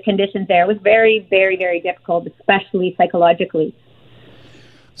dead. The conditions there was very, very, very difficult, especially psychologically.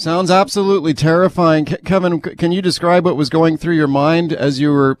 Sounds absolutely terrifying. Kevin, can you describe what was going through your mind as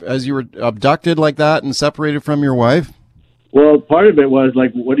you were abducted like that and separated from your wife? Well, part of it was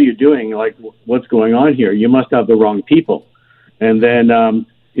like, what are you doing? Like, what's going on here? You must have the wrong people. And then, and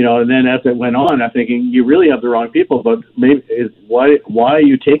then as it went on, I'm thinking, you really have the wrong people, but maybe why are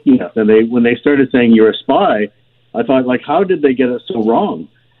you taking us? And when they started saying you're a spy, I thought, like, how did they get us so wrong?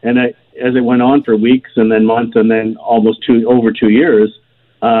 And as it went on for weeks and then months and then almost over 2 years,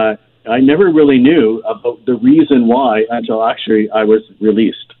 I never really knew about the reason why until actually I was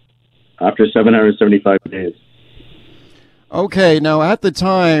released after 775 days. Okay, now at the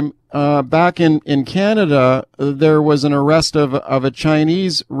time, back in Canada, there was an arrest of a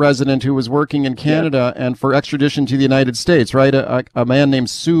Chinese resident who was working in Canada and for extradition to the United States, right? A man named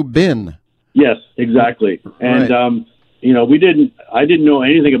Su Bin. Yes, exactly. And, I didn't know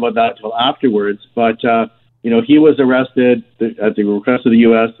anything about that until afterwards, but, he was arrested at the request of the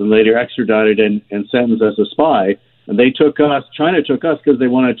U.S. and later extradited and sentenced as a spy. And China took us because they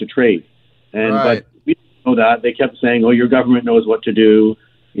wanted to trade. But we didn't know that. They kept saying, your government knows what to do.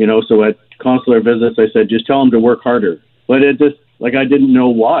 So at consular visits, I said, just tell them to work harder. But it just, I didn't know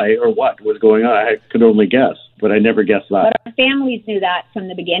why or what was going on. I could only guess, but I never guessed that. But our families knew that from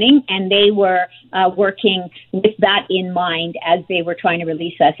the beginning, and they were working with that in mind as they were trying to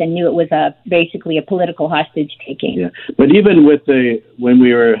release us, and knew it was basically a political hostage taking. Yeah, but even when we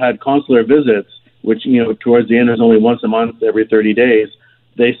had consular visits, which towards the end was only once a month, every 30 days,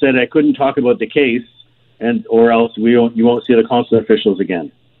 they said I couldn't talk about the case, or else you won't see the consular officials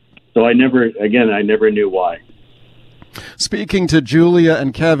again. So I never knew why. Speaking to Julia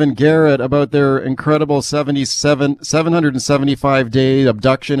and Kevin Garrett about their incredible 775-day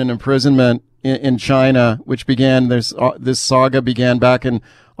abduction and imprisonment in China, which began this saga began back in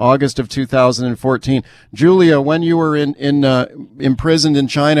August of 2014. Julia, when you were imprisoned in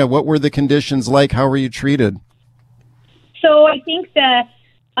China, what were the conditions like? How were you treated? So I think that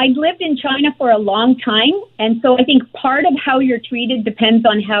I'd lived in China for a long time, and so I think part of how you're treated depends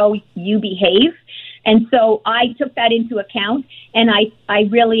on how you behave. And so I took that into account, and I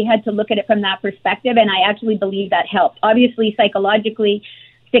really had to look at it from that perspective, and I actually believe that helped. Obviously, psychologically,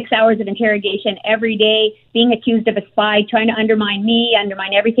 6 hours of interrogation every day, being accused of a spy, trying to undermine me,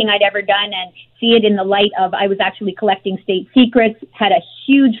 undermine everything I'd ever done, and see it in the light of I was actually collecting state secrets, had a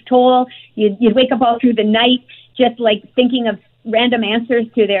huge toll. You'd wake up all through the night just like thinking of random answers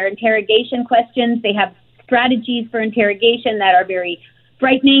to their interrogation questions. They have strategies for interrogation that are very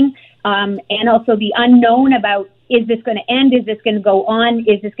frightening. And also the unknown about, is this going to end? Is this going to go on?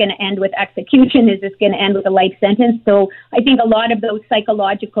 Is this going to end with execution? Is this going to end with a life sentence? So I think a lot of those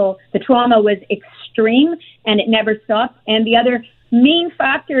the trauma was extreme and it never stopped. And the other main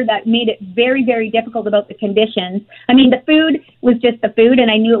factor that made it very, very difficult about the conditions, I mean, the food was just the food,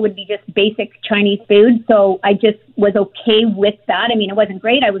 and I knew it would be just basic Chinese food. So I just was okay with that. I mean, it wasn't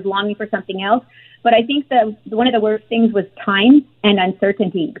great. I was longing for something else. But I think that one of the worst things was time and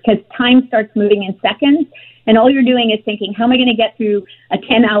uncertainty, because time starts moving in seconds, and all you're doing is thinking, how am I going to get through a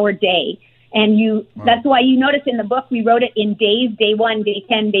 10-hour day? And that's why you notice in the book, we wrote it in days, day 1, day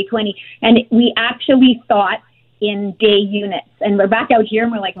 10, day 20, and we actually thought in day units. And we're back out here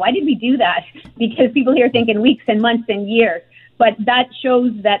and we're like, why did we do that? Because people here think in weeks and months and years. But that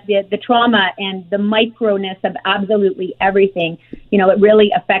shows that the trauma and the microness of absolutely everything, it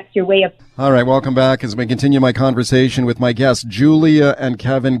really affects your way of. All right, welcome back as we continue my conversation with my guests, Julia and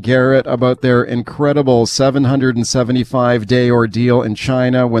Kevin Garrett, about their incredible 775-day ordeal in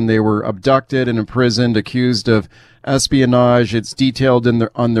China when they were abducted and imprisoned, accused of espionage. It's detailed in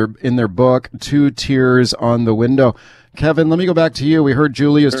their book, Two Tears on the Window. Kevin, let me go back to you. We heard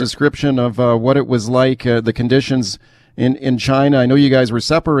Julia's description of what it was like, the conditions in China. I know you guys were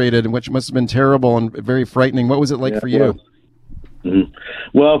separated, which must have been terrible and very frightening. What was it like for you? Mm-hmm.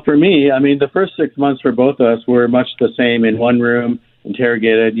 Well, for me, I mean, the first 6 months for both of us were much the same, in one room,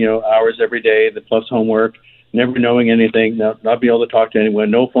 interrogated, hours every day, plus homework, never knowing anything, not be able to talk to anyone,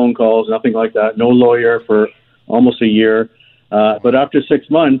 no phone calls, nothing like that, no lawyer for almost a year. But after 6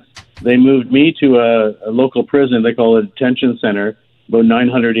 months, they moved me to a local prison. They call it a detention center, about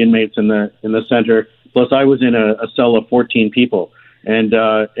 900 inmates in the center. Plus, I was in a cell of 14 people. And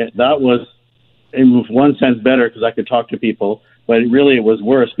that was, in one sense, better because I could talk to people. But it was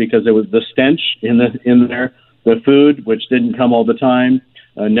worse because it was the stench in there, the food, which didn't come all the time,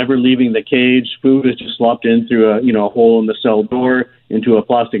 never leaving the cage. Food is just slopped in through a hole in the cell door into a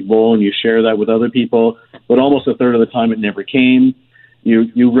plastic bowl, and you share that with other people. But almost a third of the time, it never came.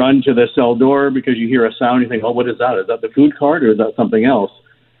 You run to the cell door because you hear a sound. You think, oh, what is that? Is that the food cart or is that something else?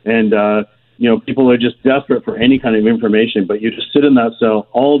 And people are just desperate for any kind of information, but you just sit in that cell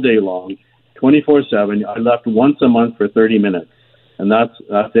all day long, 24/7. I left once a month for 30 minutes, and that's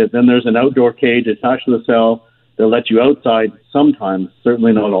it. Then there's an outdoor cage attached to the cell. They'll let you outside sometimes,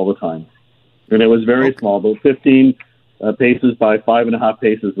 certainly not all the time. And it was very small, about 15 paces by 5.5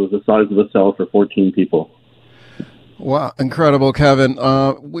 paces was the size of the cell for 14 people. Wow, incredible, Kevin.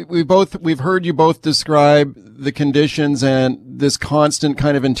 We've heard you both describe the conditions and this constant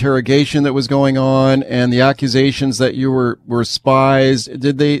kind of interrogation that was going on, and the accusations that you were spies.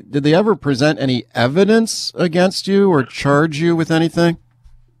 Did they ever present any evidence against you or charge you with anything?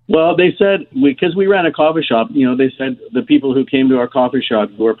 Well, they said, because we ran a coffee shop, they said the people who came to our coffee shop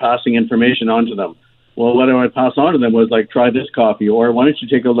were passing information on to them. Well, what I would pass on to them was like, try this coffee, or why don't you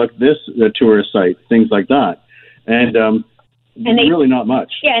take a look at this tourist site, things like that. And really not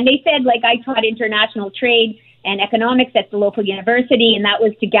much. Yeah, and they said, like, I taught international trade and economics at the local university, and that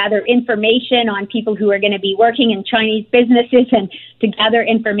was to gather information on people who are going to be working in Chinese businesses and to gather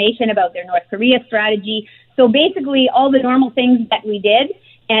information about their North Korea strategy. So basically all the normal things that we did.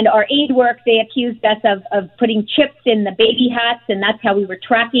 And our aid work, they accused us of putting chips in the baby hats, and that's how we were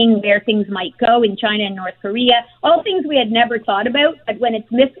tracking where things might go in China and North Korea. All things we had never thought about, but when it's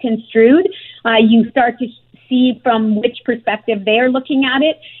misconstrued, you start to see from which perspective they're looking at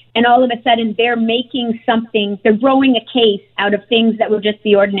it, and all of a sudden they're making something, they're growing a case out of things that were just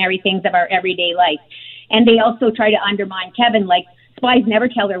the ordinary things of our everyday life. And they also try to undermine Kevin, like, spies never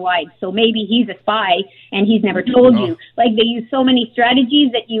tell their wives, so maybe he's a spy and he's never told you. Like, they use so many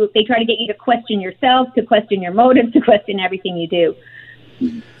strategies that they try to get you to question yourself, to question your motives, to question everything you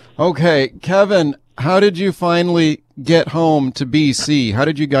do. Okay, Kevin, how did you finally get home to BC? How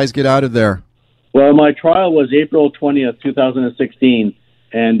did you guys get out of there? Well, my trial was April 20th, 2016,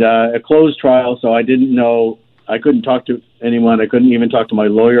 and a closed trial, so I didn't know I couldn't talk to anyone. I couldn't even talk to my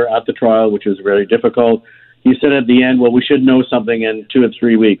lawyer at the trial, which was very difficult. He said at the end, well, we should know something in 2 or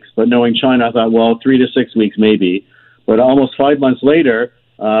 3 weeks. But knowing China, I thought, well, 3 to 6 weeks maybe. But almost 5 months later,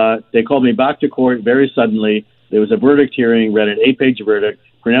 they called me back to court very suddenly. There was a verdict hearing, read an 8-page verdict,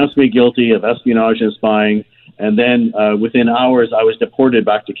 pronounced me guilty of espionage and spying. And then within hours, I was deported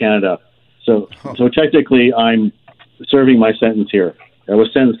back to Canada. So technically, I'm serving my sentence here. I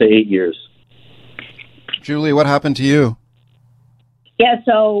was sentenced to 8 years. Julie, what happened to you? Yeah,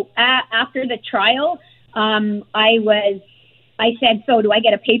 so after the trial, I said, so do I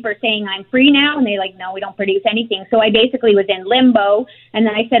get a paper saying I'm free now? And they're like, no, we don't produce anything. So I basically was in limbo. And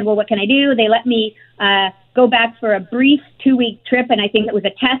then I said, well, what can I do? They let me go back for a brief 2-week trip. And I think it was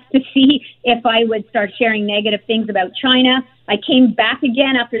a test to see if I would start sharing negative things about China. I came back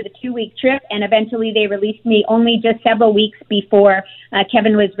again after the 2-week trip, and eventually they released me only just several weeks before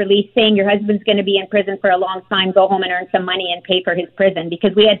Kevin was released, saying your husband's going to be in prison for a long time. Go home and earn some money and pay for his prison,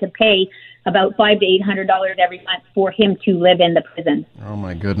 because we had to pay about $500 to $800 every month for him to live in the prison. Oh,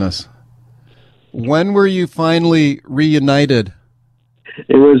 my goodness. When were you finally reunited?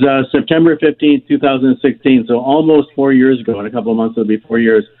 It was September 15th, 2016, so almost 4 years ago. In a couple of months, it'll be 4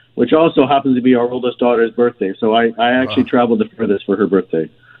 years, which also happens to be our oldest daughter's birthday. So I actually traveled the furthest for her birthday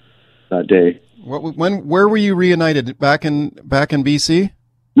that day. Where were you reunited? Back in BC?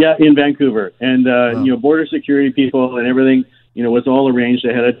 Yeah, in Vancouver. And, border security people and everything, was all arranged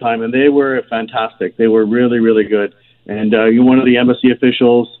ahead of time. And they were fantastic. They were really, really good. And one of the embassy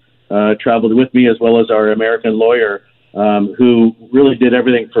officials traveled with me, as well as our American lawyer, who really did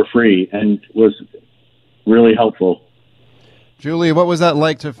everything for free and was really helpful. Julie, what was that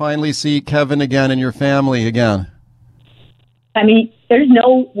like to finally see Kevin again and your family again? I mean, there's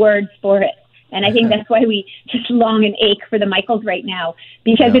no words for it. And I think that's why we just long and ache for the Michaels right now,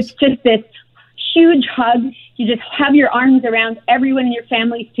 because It's just this huge hug. You just have your arms around everyone in your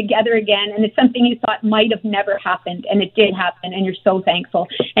families together again. And it's something you thought might have never happened. And it did happen. And you're so thankful.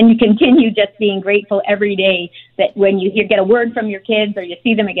 And you continue just being grateful every day that when you get a word from your kids or you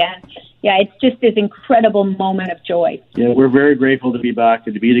see them again. Yeah, it's just this incredible moment of joy. Yeah, we're very grateful to be back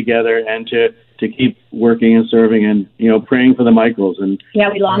and to be together and to keep working and serving and, praying for the Michaels. And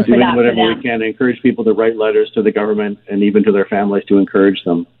we long for doing that. whatever we can to encourage people to write letters to the government and even to their families to encourage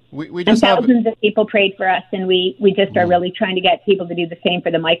them. We just thousands of people prayed for us, and we just are really trying to get people to do the same for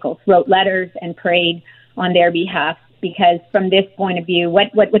the Michaels. Wrote letters and prayed on their behalf, because from this point of view,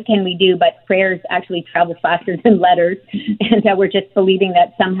 what can we do? But prayers actually travel faster than letters, and we're just believing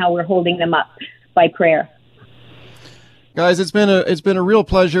that somehow we're holding them up by prayer. Guys, it's been a real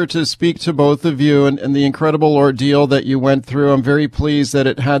pleasure to speak to both of you and the incredible ordeal that you went through. I'm very pleased that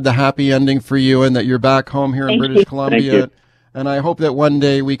it had the happy ending for you and that you're back home here in British Columbia. And I hope that one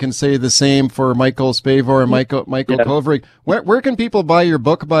day we can say the same for Michael Spavor and Michael Kovrig. Where can people buy your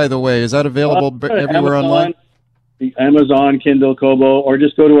book, by the way? Is that available everywhere online? Amazon, Kindle, Kobo, or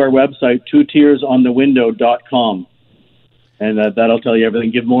just go to our website, twotearsonthewindow.com. And that'll tell you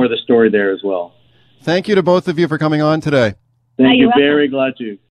everything. Give more of the story there as well. Thank you to both of you for coming on today. Thank you. Very glad to.